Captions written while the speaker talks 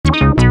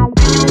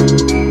Hey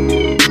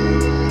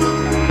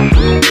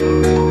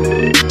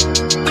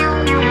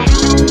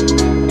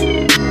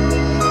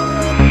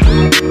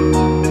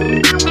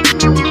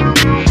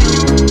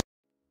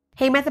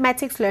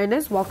mathematics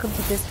learners, welcome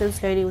to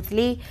Distance Learning with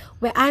Lee,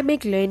 where I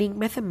make learning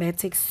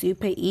mathematics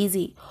super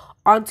easy.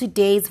 On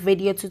today's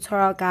video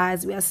tutorial,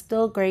 guys, we are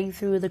still going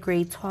through the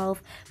grade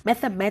 12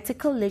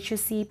 mathematical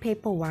literacy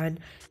paper 1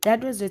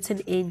 that was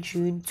written in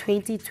June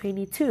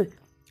 2022.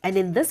 And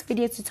in this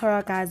video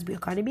tutorial, guys, we're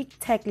going to be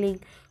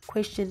tackling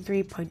question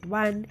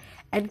 3.1,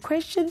 and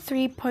question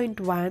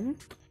 3.1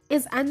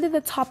 is under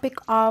the topic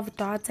of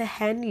data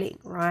handling,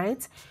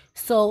 right?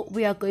 So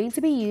we are going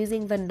to be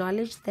using the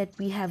knowledge that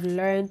we have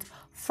learned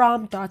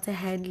from data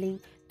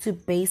handling to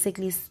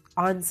basically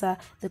answer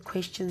the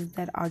questions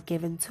that are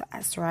given to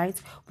us, right?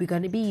 We're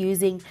going to be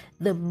using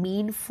the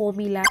mean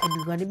formula, and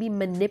we're going to be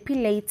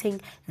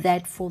manipulating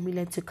that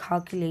formula to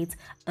calculate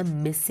a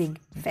missing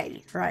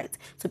value, right?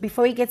 So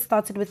before we get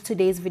started with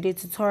today's video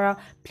tutorial,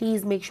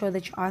 please make sure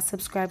that you are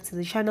subscribed to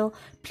the channel.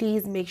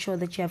 Please make sure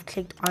that you have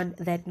clicked on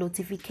that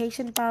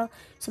notification bell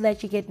so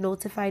that you get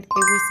notified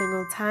every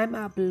single time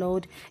I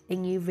upload a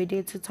new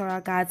video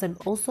tutorial, guys. And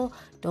also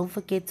don't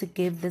forget to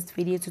give this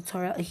video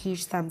tutorial a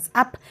huge thumbs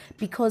up,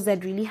 because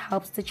that really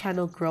helps the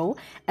channel grow,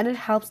 and it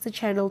helps the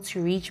channel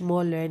to reach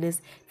more learners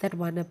that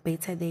want to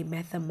better their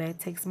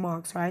mathematics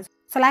marks, right?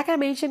 So like I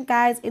mentioned,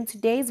 guys, in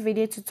today's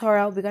video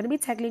tutorial, we're going to be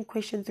tackling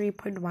question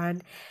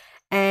 3.1.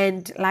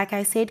 And like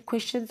I said,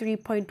 question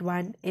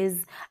 3.1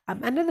 is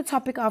under the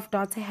topic of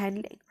data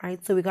handling,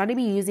 right? So we're going to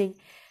be using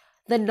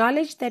the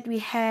knowledge that we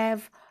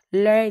have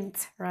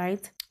learned,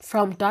 right,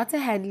 from data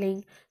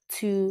handling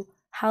to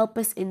help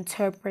us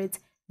interpret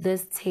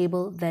this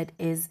table that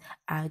is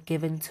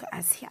given to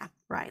us here,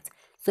 right?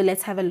 So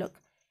let's have a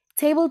look.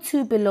 Table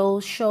 2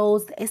 below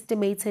shows the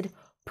estimated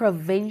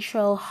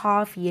provincial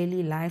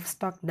half-yearly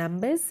livestock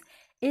numbers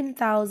in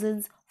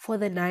thousands for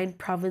the 9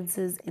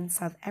 provinces in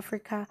South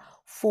Africa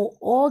for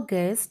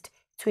August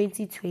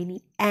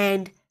 2020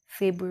 and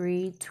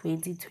February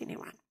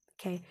 2021.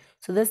 Okay,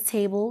 so this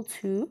table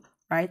 2,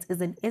 right, is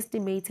an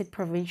estimated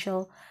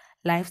provincial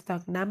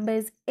livestock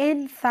numbers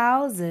in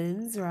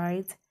thousands,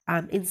 right,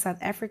 in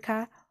South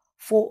Africa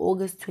for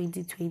August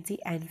 2020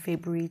 and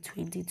February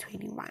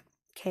 2021.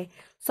 Okay,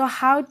 so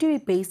how do we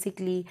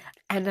basically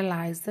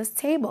analyze this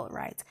table,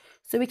 right?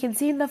 So we can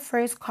see in the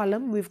first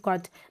column, we've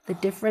got the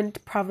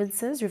different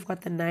provinces. We've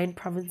got the 9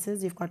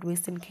 provinces. We've got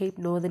Western Cape,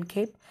 Northern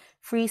Cape,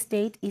 Free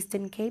State,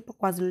 Eastern Cape,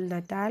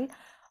 KwaZulu-Natal,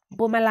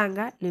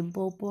 Mpumalanga,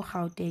 Limpopo,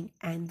 Gauteng,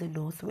 and the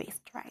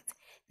Northwest, right?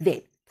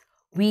 Then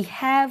we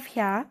have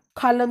here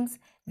columns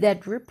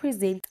that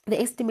represent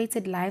the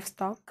estimated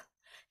livestock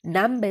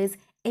numbers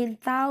in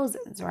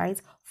thousands,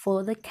 right,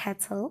 for the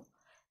cattle,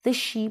 the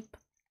sheep,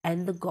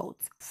 and the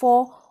goats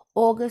for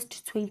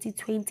August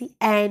 2020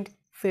 and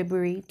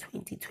February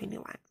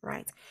 2021,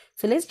 right?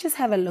 So let's just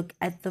have a look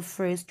at the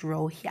first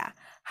row here.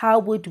 How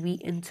would we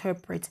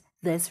interpret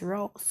this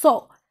row?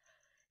 So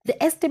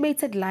the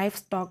estimated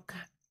livestock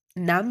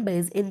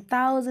numbers in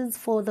thousands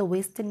for the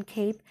Western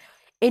Cape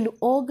in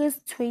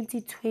August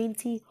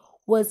 2020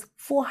 was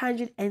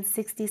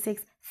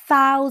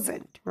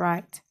 466,000,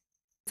 right?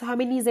 So how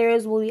many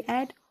zeros will we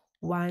add?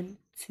 1,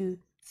 2,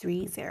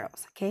 3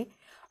 zeros, okay?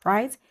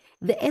 Right?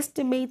 The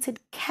estimated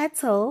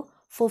cattle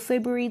for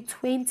February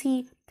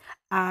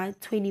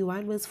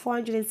 2021 was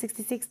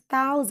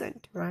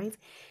 466,000, right?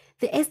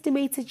 The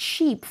estimated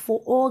sheep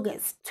for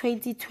August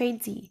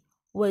 2020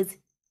 was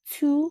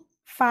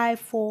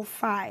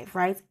 2,545,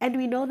 right? And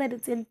we know that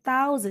it's in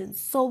thousands.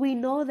 So we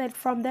know that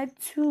from that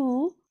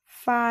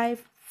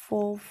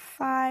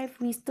 2,545,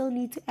 we still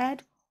need to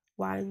add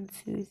 1,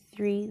 2,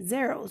 3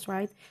 zeros,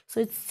 right? So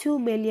it's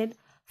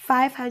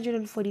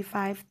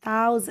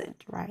 2,545,000,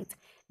 right?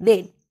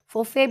 Then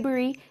for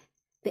February,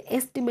 the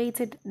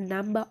estimated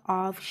number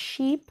of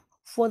sheep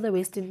for the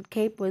Western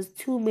Cape was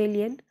 2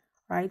 million,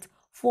 right?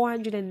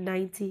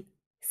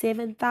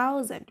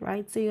 497,000,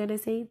 right? So you're going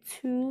to say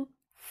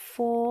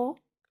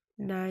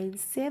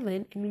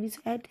 2497, and we need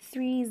to add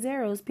 3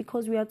 zeros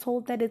because we are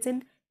told that it's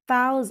in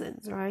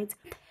thousands, right?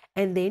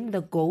 And then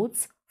the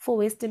goats for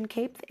Western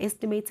Cape, the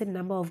estimated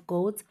number of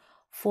goats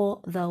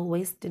for the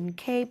Western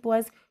Cape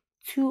was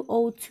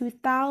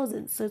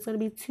 202,000. So it's going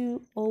to be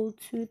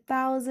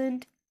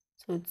 202,000.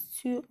 So it's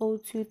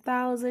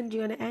 202,000.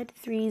 You're going to add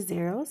 3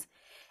 zeros.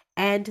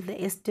 And the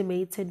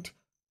estimated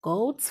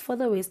goats for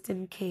the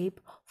Western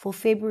Cape for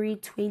February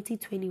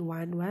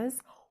 2021 was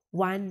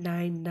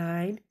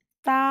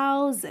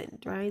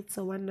 199,000, right?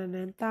 So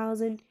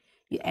 199,000.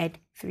 You add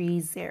 3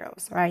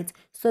 zeros, right?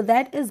 So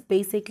that is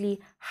basically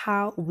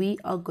how we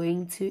are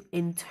going to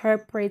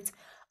interpret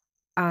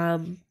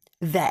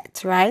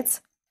that, right?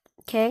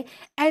 Okay,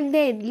 and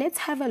then let's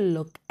have a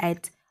look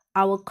at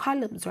our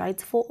columns,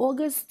 right? For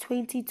August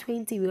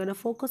 2020, we're going to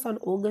focus on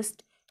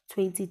August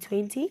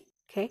 2020.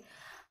 Okay,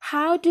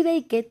 how do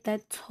they get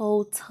that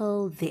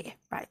total there,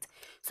 right?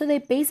 So they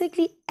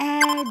basically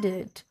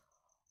added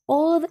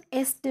all the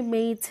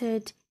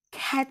estimated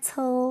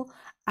cattle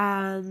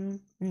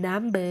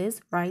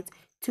numbers, right,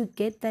 to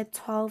get that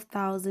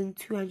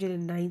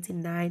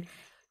 12,299,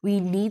 we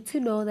need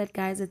to know that,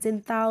 guys, it's in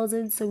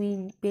thousands. So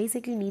we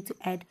basically need to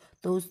add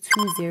those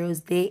 2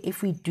 zeros there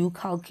if we do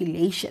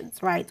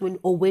calculations, right? When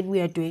we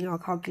are doing our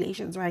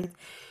calculations, right?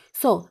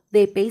 So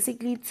they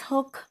basically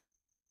took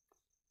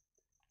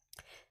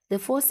the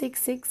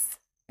 466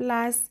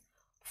 plus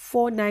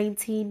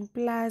 419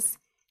 plus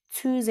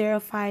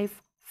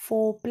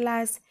 2054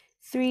 plus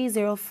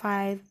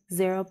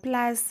 3050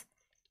 plus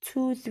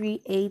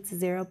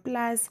 2380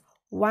 plus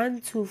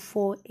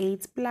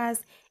 1248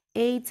 plus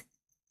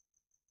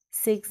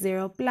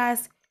 860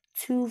 plus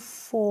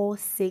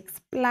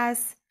 246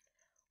 plus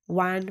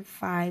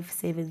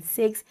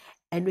 1576,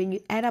 and when you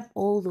add up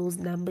all those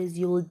numbers,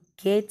 you'll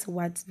get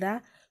what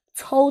the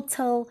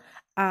total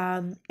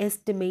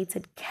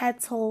estimated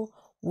cattle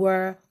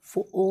were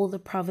for all the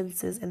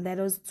provinces, and that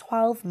was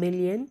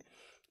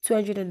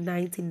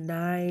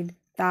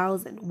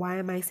 12,299,000. Why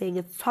am I saying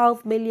it's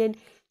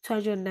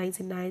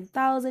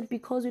 12,299,000?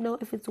 Because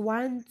if it's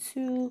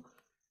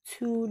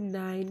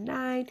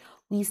 12299,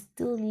 we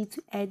still need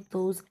to add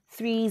those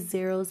 3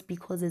 zeros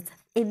because it's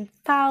in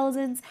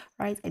thousands,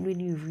 right? And when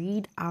you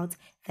read out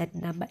that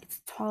number,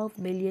 it's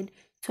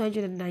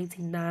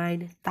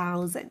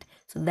 12,299,000.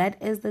 So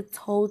that is the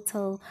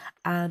total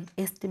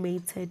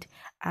estimated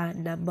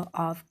number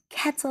of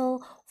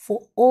cattle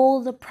for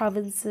all the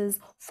provinces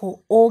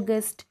for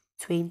August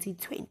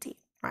 2020,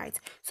 right?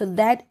 So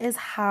that is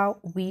how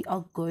we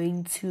are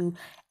going to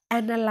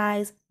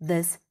analyze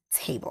this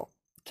table.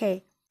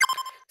 Okay,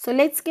 so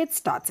let's get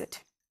started.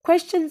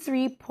 Question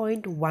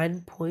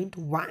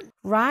 3.1.1.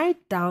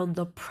 Write down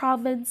the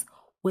province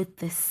with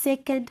the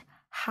second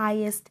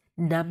highest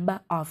number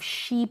of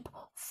sheep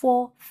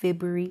for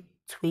February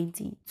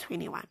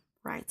 2021,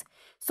 right?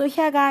 So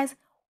here, guys,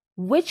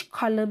 which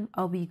column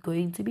are we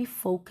going to be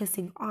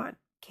focusing on?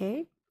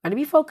 Okay, I'm going to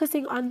be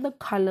focusing on the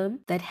column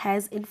that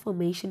has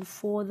information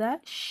for the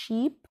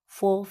sheep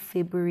for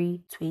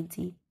February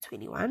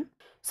 2021.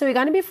 So we're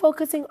going to be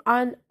focusing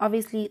on,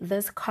 obviously,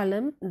 this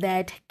column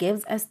that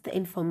gives us the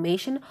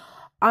information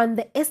on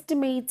the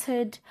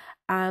estimated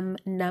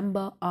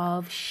number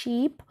of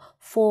sheep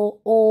for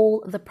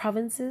all the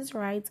provinces,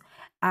 right,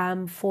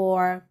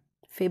 for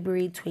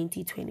February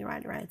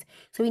 2021, right?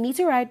 So we need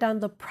to write down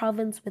the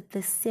province with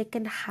the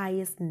second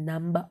highest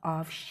number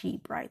of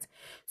sheep, right?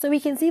 So we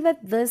can see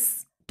that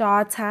this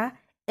data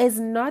is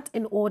not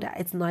in order.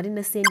 It's not in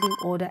ascending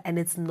order, and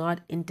it's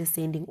not in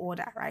descending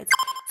order, right?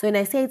 So when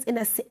I say it's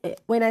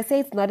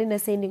not in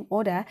ascending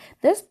order,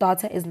 this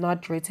data is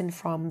not written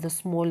from the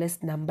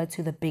smallest number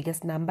to the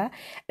biggest number.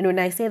 And when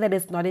I say that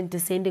it's not in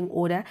descending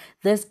order,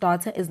 this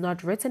data is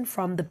not written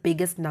from the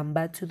biggest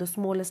number to the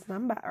smallest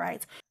number,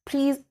 right?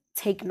 Please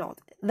take note.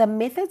 The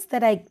methods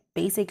that I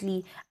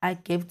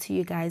give to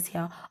you guys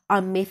here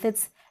are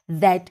methods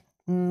that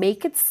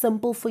make it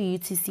simple for you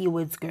to see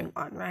what's going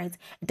on, right?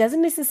 It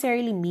doesn't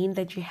necessarily mean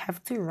that you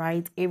have to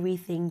write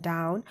everything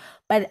down,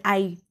 but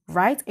I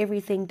write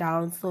everything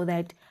down so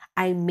that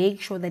I make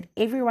sure that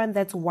everyone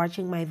that's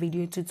watching my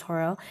video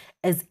tutorial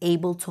is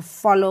able to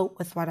follow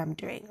with what I'm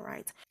doing,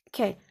 right?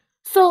 Okay,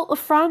 so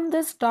from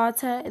this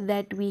data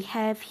that we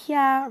have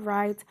here,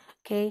 right,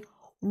 okay,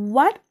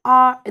 what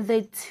are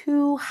the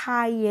two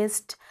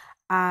highest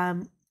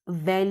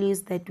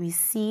values that we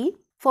see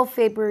for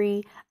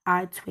February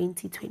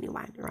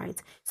 2021,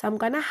 right? So I'm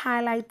gonna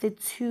highlight the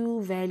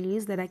two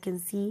values that I can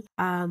see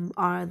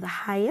are the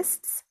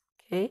highest.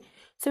 Okay,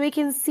 so we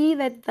can see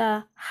that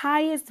the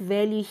highest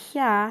value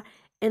here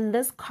in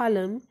this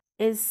column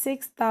is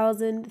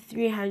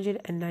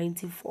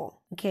 6,394.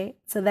 Okay,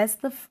 so that's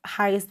the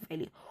highest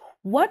value.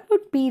 What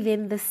would be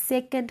then the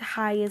second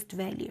highest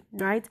value,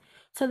 right?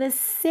 So the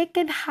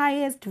second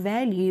highest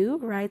value,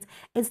 right,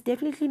 it's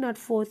definitely not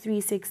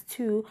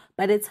 4,362,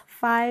 but it's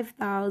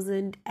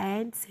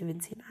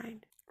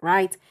 5,079,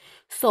 right?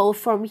 So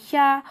from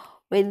here,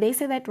 when they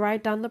say that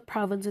write down the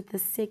province with the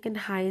second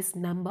highest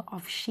number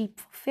of sheep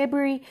for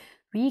February,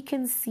 we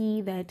can see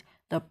that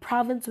the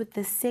province with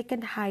the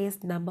second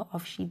highest number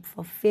of sheep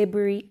for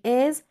February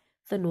is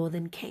the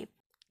Northern Cape.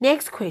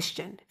 Next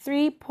question,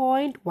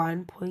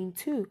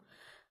 3.1.2.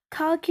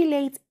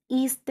 Calculate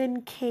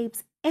Eastern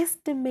Cape's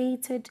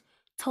estimated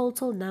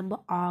total number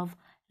of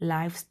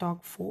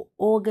livestock for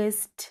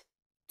August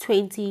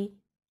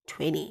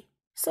 2020.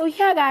 So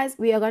here, guys,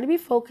 we are going to be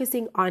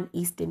focusing on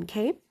Eastern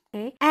Cape.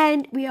 Okay,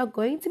 and we are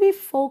going to be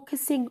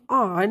focusing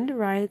on,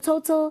 right,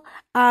 total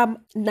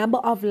number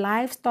of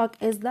livestock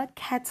is the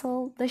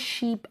cattle, the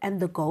sheep, and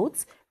the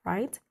goats,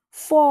 right,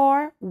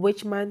 for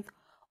which month?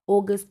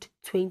 August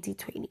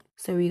 2020.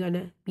 So we're going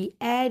to be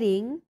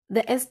adding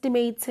the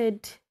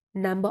estimated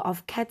number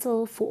of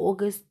cattle for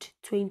August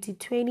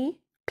 2020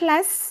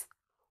 plus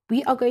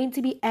we are going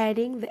to be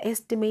adding the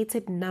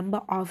estimated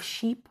number of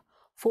sheep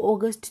for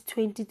August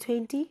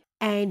 2020,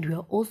 and we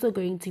are also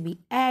going to be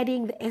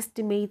adding the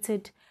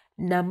estimated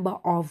number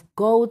of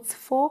goats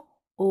for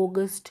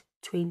August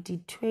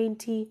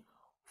 2020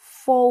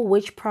 for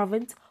which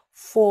province?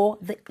 For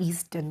the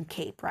Eastern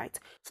Cape, right?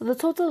 So the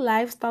total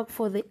livestock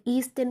for the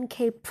Eastern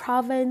Cape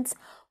province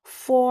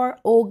for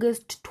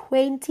August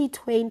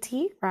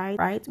 2020,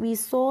 right? We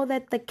saw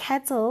that the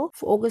cattle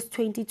for August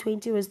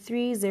 2020 was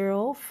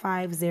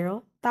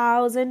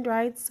 3050,000,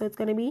 right? So it's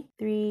going to be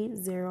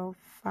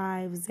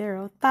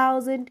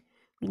 3050,000.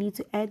 We need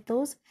to add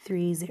those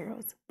 3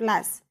 zeros.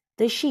 Plus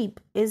the sheep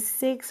is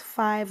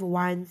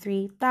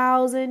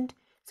 6513,000.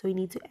 So we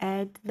need to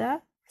add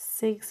the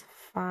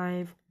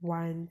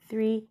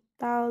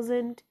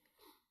 6513,000.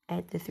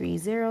 Add the 3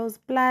 zeros.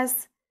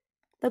 Plus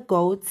the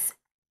goats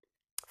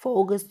for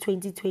August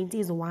 2020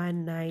 is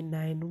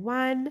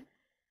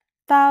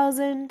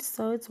 1991,000.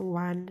 So it's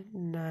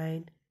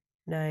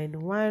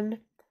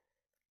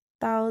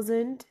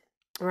 1991,000,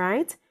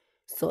 right?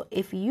 So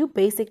if you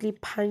basically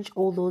punch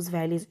all those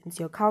values into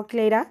your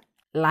calculator,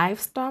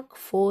 livestock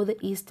for the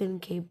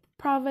Eastern Cape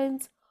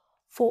Province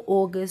for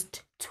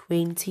August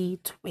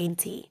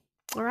 2020.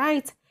 All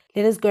right,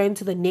 let us go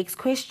into the next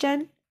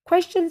question.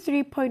 Question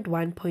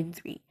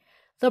 3.1.3.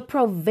 The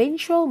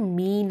provincial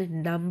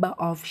mean number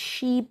of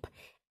sheep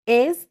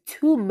is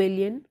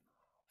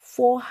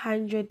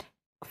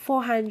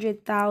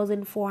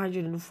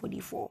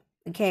 2,400,444.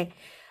 Okay.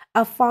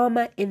 A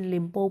farmer in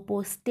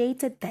Limpopo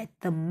stated that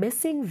the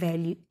missing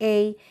value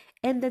A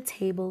in the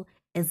table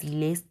is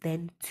less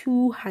than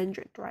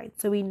 200, right?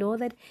 So we know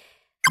that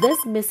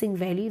this missing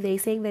value, they're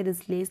saying that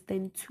it's less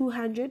than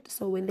 200.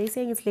 So when they're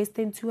saying it's less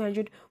than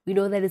 200, we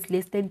know that it's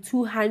less than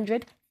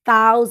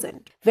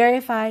 200,000.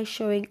 Verify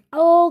showing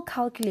all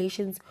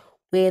calculations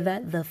whether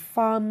the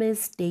farmer's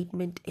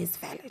statement is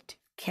valid.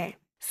 Okay.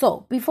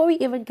 So before we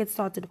even get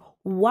started,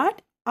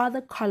 what are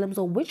the columns,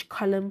 or which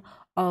column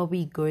are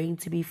we going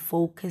to be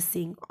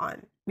focusing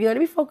on? We're going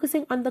to be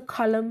focusing on the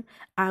column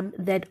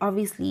that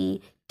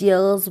obviously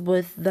deals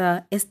with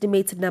the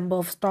estimated number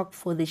of stock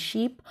for the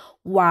sheep.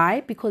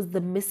 Why? Because the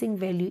missing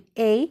value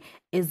A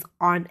is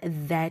on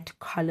that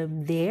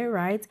column there,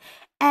 right?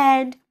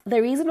 And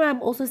the reason why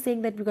I'm also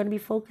saying that we're going to be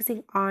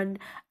focusing on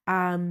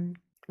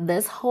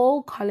this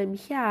whole column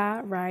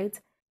here,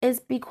 right, is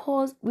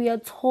because we are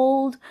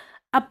told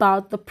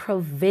about the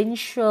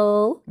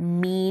provincial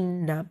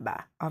mean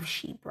number of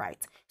sheep,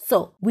 right?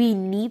 So we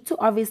need to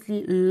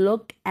obviously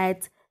look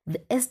at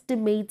the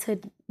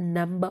estimated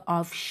number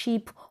of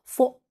sheep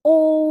for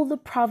all the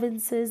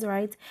provinces,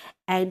 right?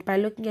 And by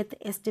looking at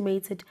the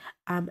estimated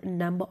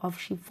number of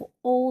sheep for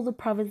all the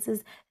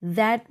provinces,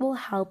 that will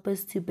help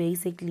us to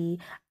basically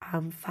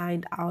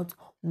find out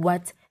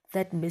what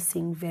that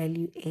missing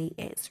value A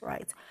is,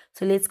 right?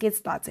 So let's get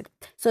started.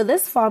 So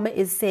this farmer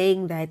is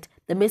saying that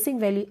the missing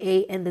value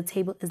A in the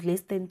table is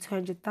less than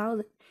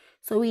 200,000.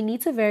 So we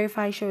need to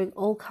verify showing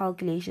all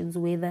calculations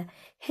whether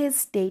his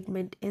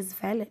statement is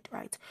valid,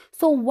 right?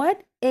 So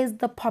what is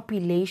the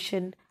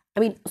population?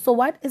 So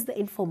what is the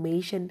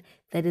information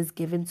that is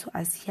given to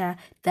us here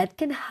that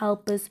can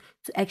help us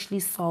to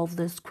actually solve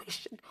this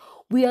question?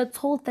 We are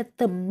told that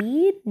the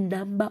mean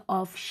number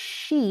of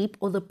sheep,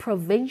 or the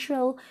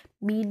provincial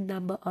mean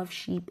number of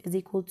sheep, is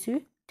equal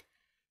to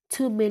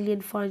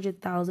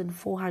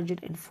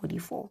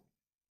 2,400,444.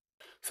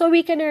 So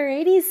we can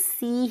already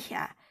see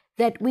here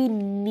that we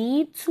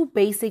need to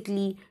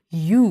basically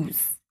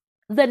use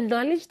the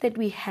knowledge that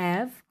we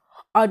have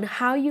on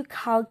how you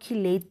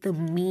calculate the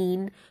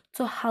mean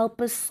to help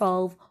us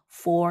solve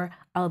for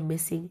our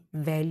missing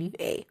value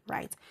A,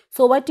 right?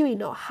 So what do we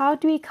know? How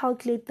do we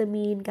calculate the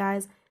mean,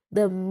 guys?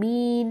 The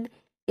mean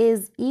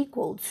is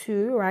equal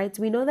to, right?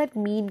 We know that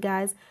mean,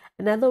 guys,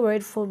 another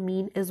word for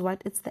mean is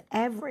what? It's the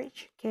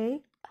average,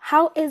 okay?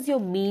 How is your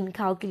mean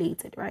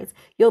calculated, right?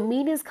 Your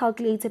mean is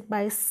calculated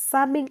by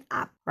summing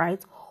up,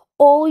 right,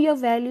 all your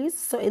values.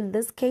 So in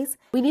this case,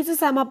 we need to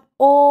sum up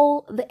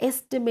all the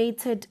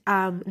estimated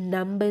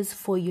numbers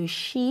for your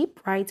sheep,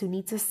 right? We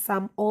need to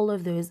sum all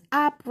of those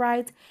up,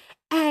 right?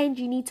 And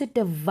you need to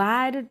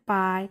divide it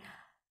by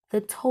the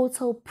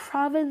total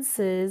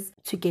provinces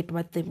to get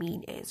what the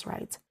mean is,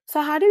 right?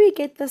 So how do we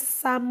get the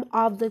sum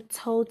of the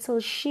total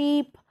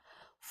sheep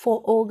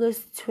for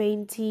August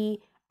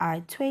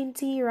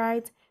 2020,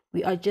 right?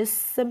 We are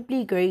just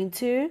simply going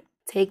to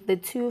take the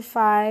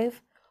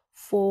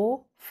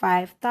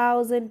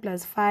 2,545,000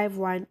 plus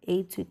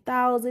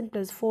 5,182,000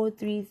 plus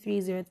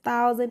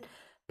 4,330,000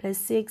 plus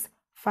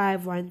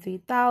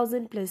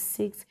 6,513,000 plus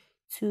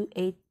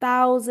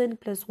 628,000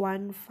 plus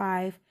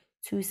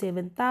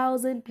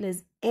 1,527,000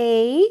 plus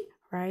A,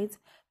 right,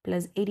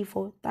 plus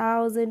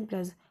 84,000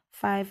 plus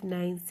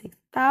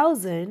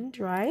 596,000,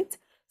 right?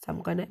 So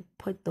I'm going to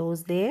put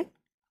those there,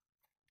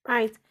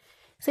 right?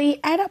 So you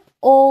add up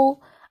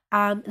all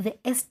the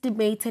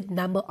estimated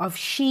number of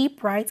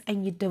sheep, right?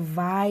 And you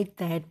divide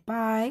that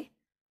by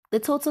the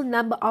total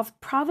number of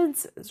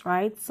provinces,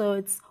 right? So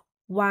it's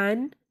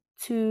 1,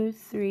 2,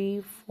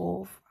 3,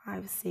 4,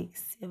 5,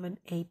 6, 7,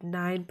 8,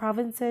 9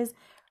 provinces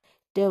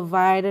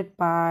divided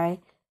by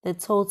the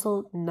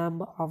total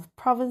number of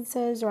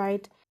provinces,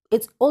 right?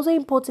 It's also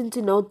important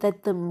to note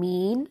that the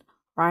mean,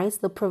 right,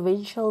 the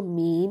provincial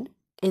mean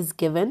is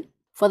given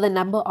for the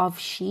number of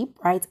sheep,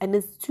 right? And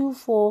it's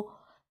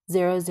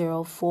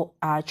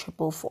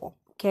 24,004,444.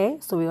 Okay,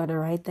 so we're going to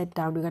write that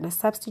down. We're going to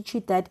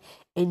substitute that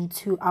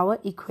into our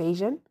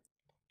equation,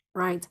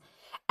 right?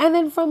 And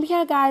then from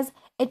here, guys,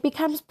 it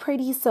becomes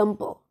pretty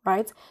simple,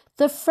 right?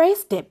 The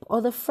first step,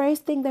 or the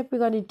first thing that we're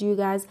going to do,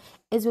 guys,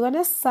 is we're going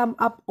to sum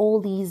up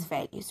all these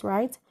values,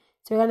 right?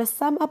 So we're going to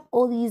sum up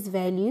all these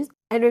values.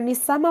 And when we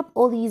sum up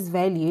all these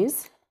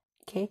values,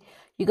 okay,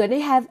 you're going to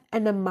have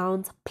an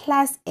amount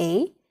plus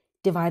A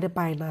divided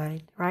by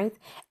 9, right?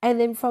 And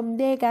then from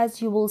there,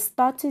 guys, you will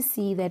start to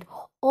see that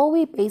all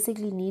we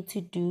basically need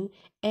to do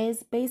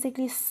is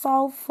basically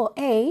solve for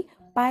A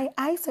by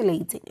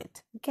isolating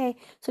it. Okay,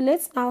 so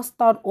let's now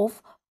start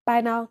off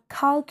by now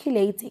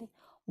calculating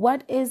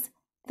what is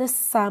the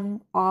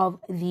sum of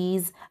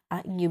these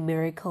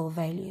numerical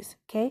values.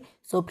 Okay,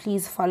 so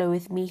please follow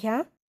with me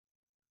here.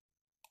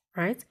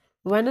 Right,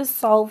 we want to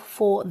solve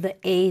for the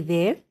A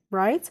there,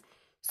 right?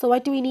 So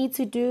what do we need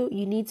to do?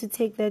 You need to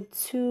take that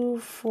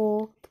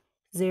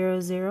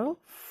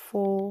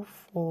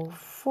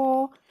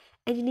 2400,444,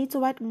 and you need to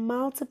what?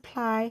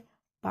 Multiply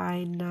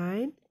by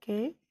 9.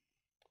 Okay,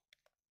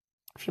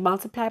 if you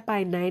multiply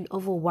by 9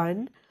 over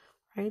 1,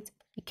 right,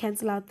 you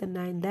cancel out the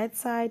 9 that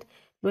side.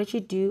 What you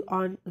do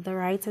on the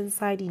right hand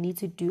side, you need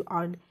to do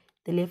on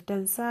the left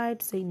hand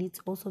side. So you need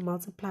to also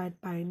multiply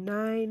it by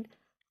 9,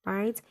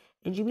 right?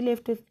 And you'll be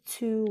left with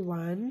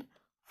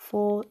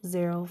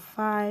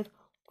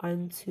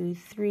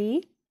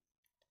 21,405,123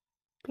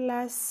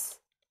 plus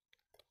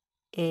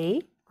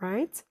A,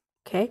 right?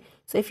 Okay,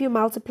 so if you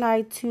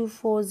multiply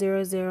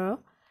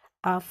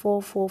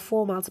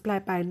 2400,444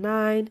 multiplied by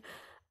 9,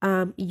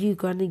 you're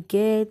gonna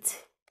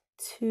get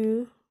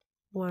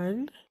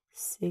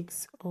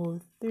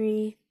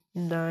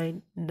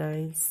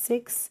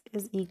 21,603,996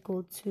 is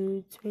equal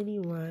to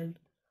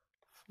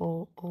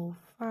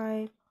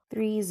 21,405.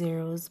 3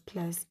 zeros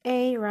plus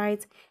A,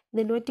 right?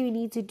 Then what do we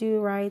need to do,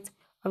 right?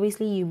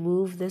 Obviously, you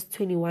move this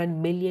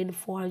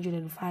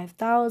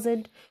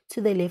 21,405,000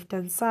 to the left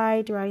hand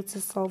side, right, to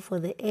solve for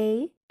the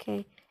A.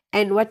 Okay,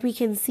 and what we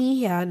can see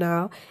here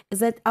now is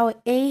that our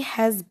A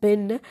has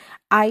been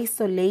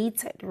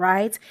isolated,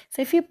 right?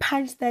 So if you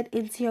punch that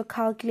into your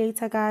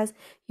calculator, guys,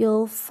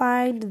 you'll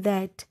find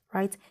that,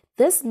 right,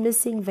 this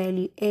missing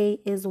value A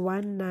is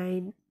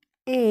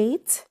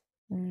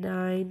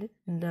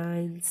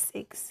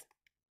 198,996.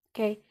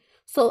 Okay,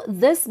 so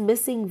this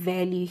missing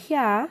value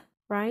here,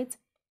 right,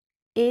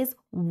 is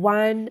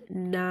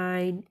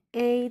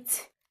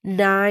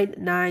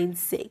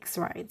 198,996,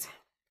 right?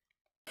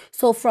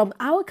 So from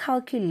our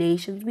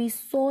calculations, we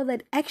saw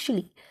that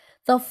actually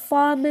the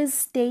farmer's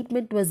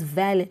statement was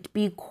valid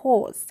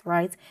because,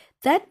 right,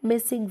 that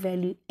missing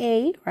value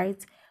A,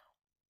 right,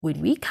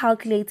 when we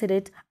calculated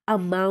it,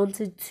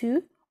 amounted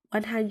to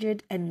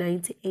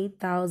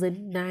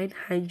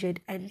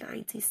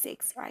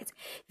 198,996, right?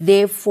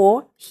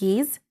 Therefore,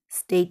 his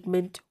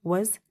statement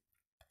was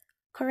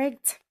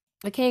correct.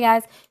 Okay,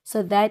 guys,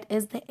 so that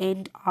is the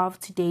end of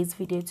today's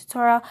video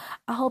tutorial.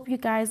 I hope you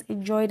guys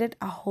enjoyed it.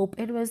 I hope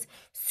it was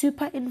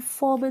super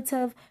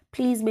informative.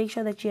 Please make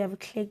sure that you have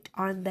clicked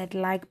on that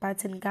like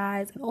button,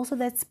 guys, and also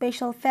that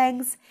special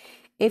thanks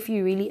if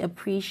you really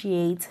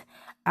appreciate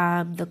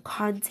the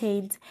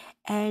content.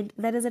 And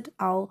that is it.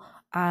 I'll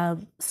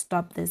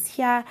stop this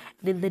here,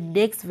 and in the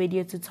next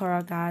video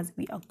tutorial, guys,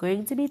 we are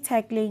going to be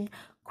tackling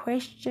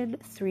question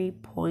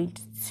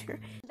 3.2.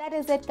 That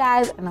is it,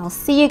 guys, and I'll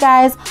see you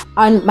guys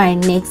on my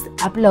next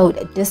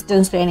upload,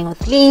 Distance Learning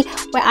with Lee,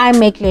 where I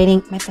make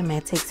learning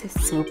mathematics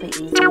super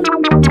easy.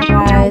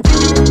 Bye,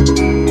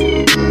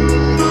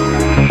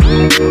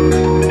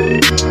 guys.